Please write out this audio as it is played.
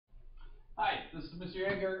This is Mr.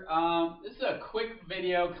 Yeager. This is a quick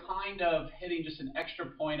video kind of hitting just an extra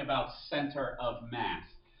point about center of mass.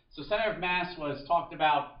 So center of mass was talked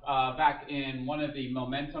about back in one of the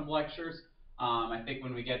momentum lectures. I think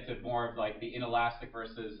when we get to more of like the inelastic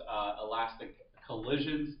versus elastic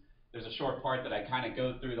collisions, there's a short part that I kind of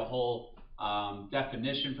go through the whole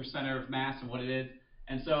definition for center of mass and what it is.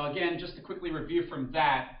 And so again, just to quickly review from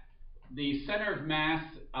that, the center of mass,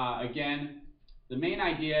 again, the main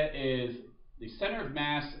idea is the center of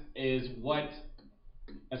mass is what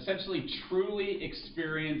essentially truly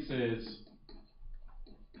experiences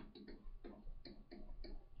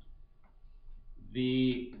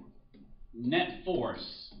the net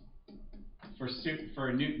force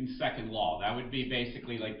for Newton's second law. That would be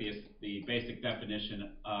basically like the basic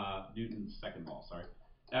definition, Newton's second law, sorry.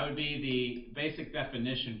 That would be the basic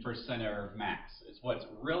definition for center of mass. It's what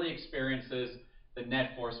really experiences the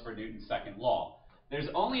net force for Newton's second law. There's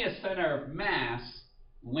only a center of mass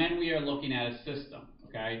when we are looking at a system,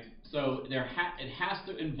 okay? So it has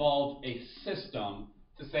to involve a system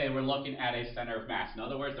to say we're looking at a center of mass. In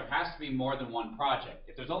other words, there has to be more than one project.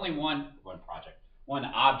 If there's only one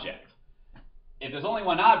object. If there's only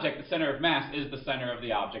one object, the center of mass is the center of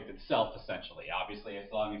the object itself, essentially. Obviously, as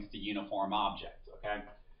long as it's a uniform object, okay?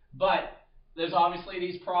 But there's obviously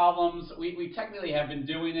these problems. We technically have been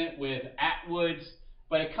doing it with Atwood's,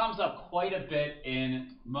 but it comes up quite a bit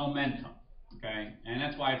in momentum, okay? And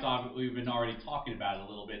that's why we've been already talking about it a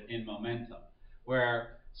little bit in momentum,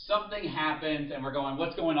 where something happens and we're going,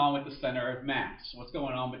 what's going on with the center of mass? What's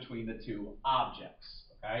going on between the two objects,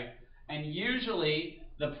 okay? And usually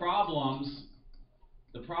the problems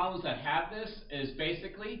that have this is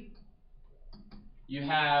basically you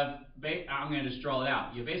have, I'm going to just draw it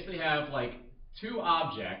out. You basically have like two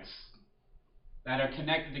objects that are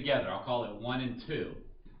connected together. I'll call it 1 and 2.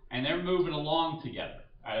 And they're moving along together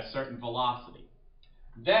at a certain velocity.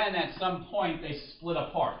 Then at some point they split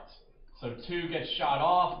apart. So 2 gets shot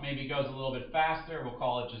off, maybe goes a little bit faster. We'll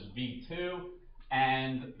call it just V2.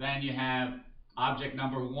 And then you have object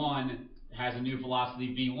number 1 has a new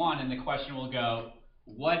velocity V1. And the question will go,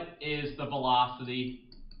 what is the velocity?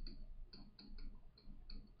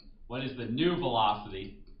 What is the new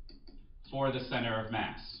velocity for the center of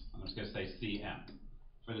mass? I'm just going to say Cm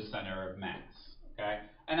for the center of mass, okay?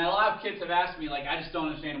 And a lot of kids have asked me, like, I just don't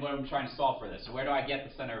understand what I'm trying to solve for this. So where do I get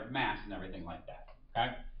the center of mass and everything like that,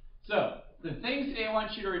 okay? So the things today I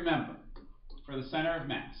want you to remember for the center of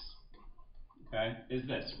mass, okay, is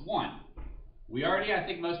this. 1, I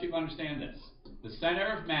think most people understand this. The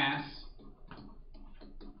center of mass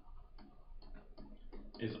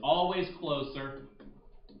is always closer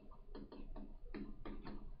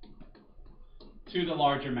to the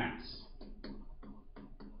larger mass.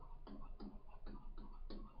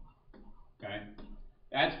 Okay?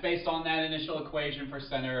 That's based on that initial equation for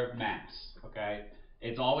center of mass. Okay?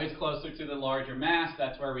 It's always closer to the larger mass.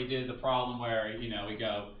 That's where we did the problem where, we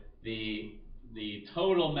go the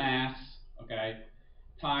total mass, okay,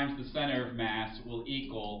 times the center of mass will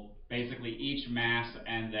equal basically each mass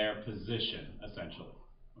and their position, essentially.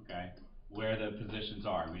 Okay? Where the positions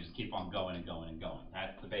are. We just keep on going and going and going.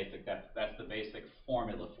 That's the basic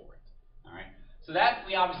formula for it. All right. So that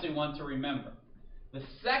we obviously want to remember. The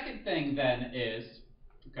second thing then is,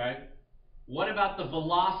 okay, what about the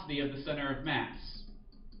velocity of the center of mass?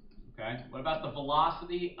 Okay. What about the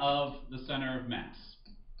velocity of the center of mass?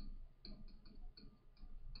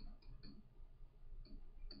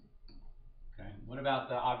 Okay. What about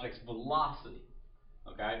the object's velocity?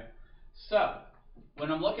 Okay. So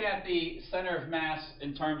when I'm looking at the center of mass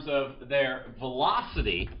in terms of their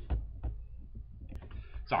velocity,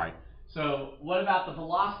 so what about the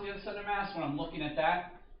velocity of the center of mass when I'm looking at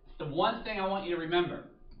that? The one thing I want you to remember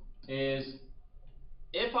is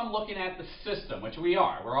if I'm looking at the system, which we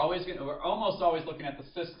are, we're almost always looking at the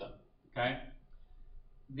system, okay?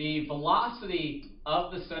 The velocity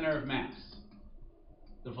of the center of mass,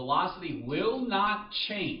 the velocity will not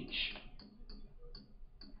change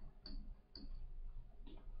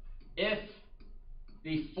if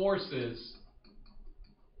the forces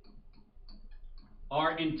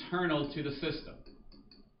are internal to the system.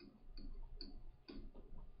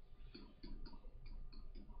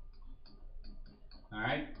 All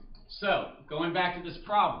right? So, going back to this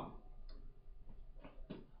problem,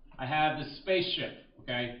 I have this spaceship,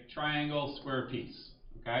 okay? Triangle, square piece,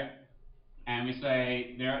 okay? And we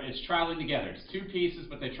say it's traveling together. It's 2 pieces,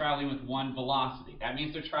 but they're traveling with one velocity. That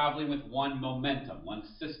means they're traveling with one momentum, one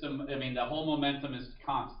system. I mean, the whole momentum is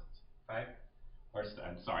constant, okay?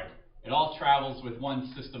 I'm sorry. It all travels with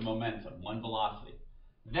one system momentum, one velocity.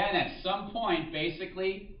 Then at some point,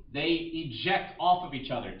 basically, they eject off of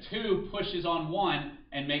each other. 2 pushes on 1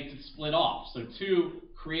 and makes it split off. So 2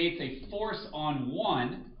 creates a force on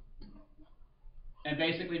 1 and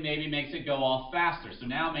basically maybe makes it go off faster. So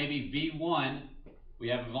now maybe V1, we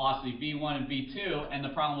have a velocity V1 and V2, and the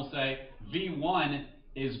problem will say V1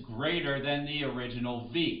 is greater than the original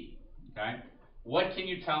V. Okay? What can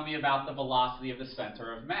you tell me about the velocity of the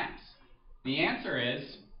center of mass? The answer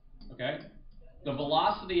is, okay, the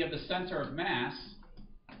velocity of the center of mass,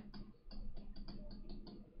 I'm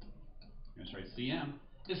going to write Cm,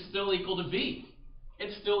 is still equal to V.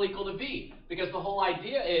 It's still equal to V, because the whole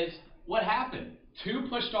idea is, what happened? 2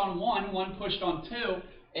 pushed on 1, 1 pushed on 2.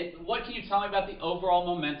 What can you tell me about the overall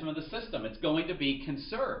momentum of the system? It's going to be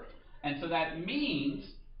conserved. And so that means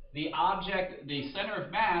the object, the center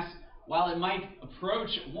of mass, while it might approach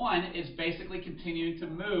 1, is basically continuing to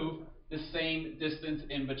move the same distance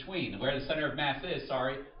in between. Where the center of mass is,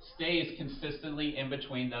 stays consistently in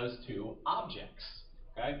between those 2 objects.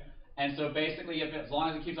 Okay? And so basically, as long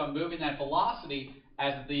as it keeps on moving that velocity,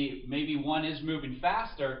 as maybe 1 is moving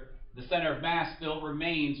faster, the center of mass still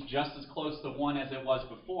remains just as close to 1 as it was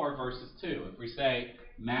before versus 2. If we say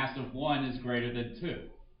mass of 1 is greater than 2.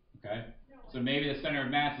 Okay? So maybe the center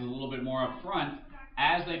of mass is a little bit more up front.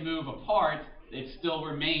 As they move apart, it still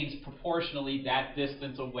remains proportionally that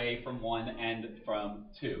distance away from 1 and from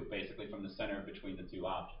 2, basically from the center between the 2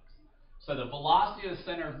 objects. So the velocity of the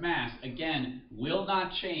center of mass, again, will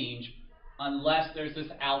not change unless there's this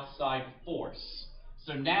outside force.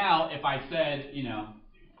 So now, if I said,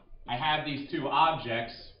 I have these 2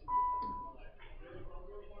 objects,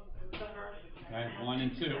 okay, 1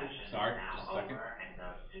 and 2. Sorry, just a second.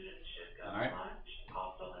 All right.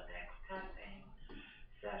 Also, the next testing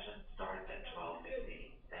session starts at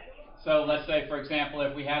 12:15. Thank you. So let's say, for example,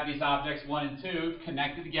 if we have these objects 1 and 2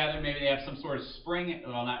 connected together, maybe they have some sort of spring.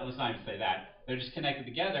 Well, let's not even say that. They're just connected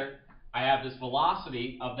together. I have this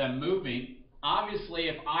velocity of them moving. Obviously,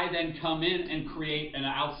 if I then come in and create an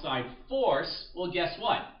outside force, well, guess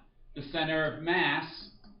what? The center of mass,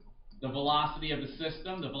 the velocity of the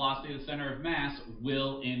system, the velocity of the center of mass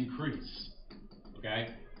will increase.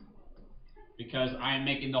 Okay? Because I am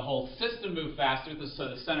making the whole system move faster, so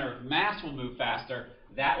the center of mass will move faster.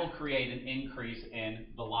 That will create an increase in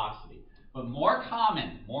velocity. But more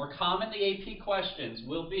common the AP questions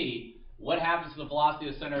will be, what happens to the velocity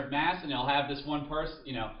of the center of mass? And you'll have this one person,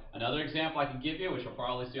 another example I can give you, which you'll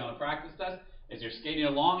probably see on a practice test, is you're skating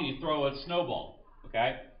along and you throw a snowball.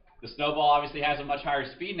 Okay? The snowball obviously has a much higher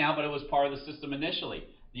speed now, but it was part of the system initially.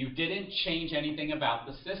 You didn't change anything about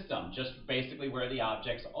the system, just basically where the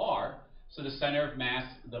objects are. So the center of mass,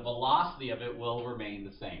 the velocity of it will remain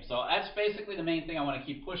the same. So that's basically the main thing I want to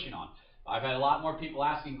keep pushing on. I've had a lot more people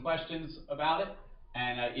asking questions about it,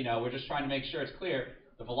 and we're just trying to make sure it's clear.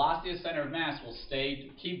 The velocity of center of mass will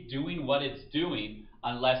keep doing what it's doing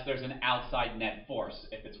unless there's an outside net force.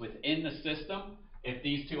 If it's within the system, if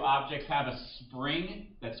these 2 objects have a spring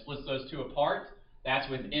that splits those 2 apart, that's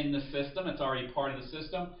within the system. It's already part of the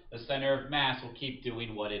system. The center of mass will keep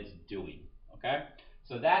doing what it's doing. Okay?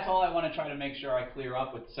 So that's all I want to try to make sure I clear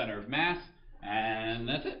up with the center of mass, and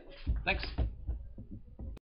that's it. Thanks.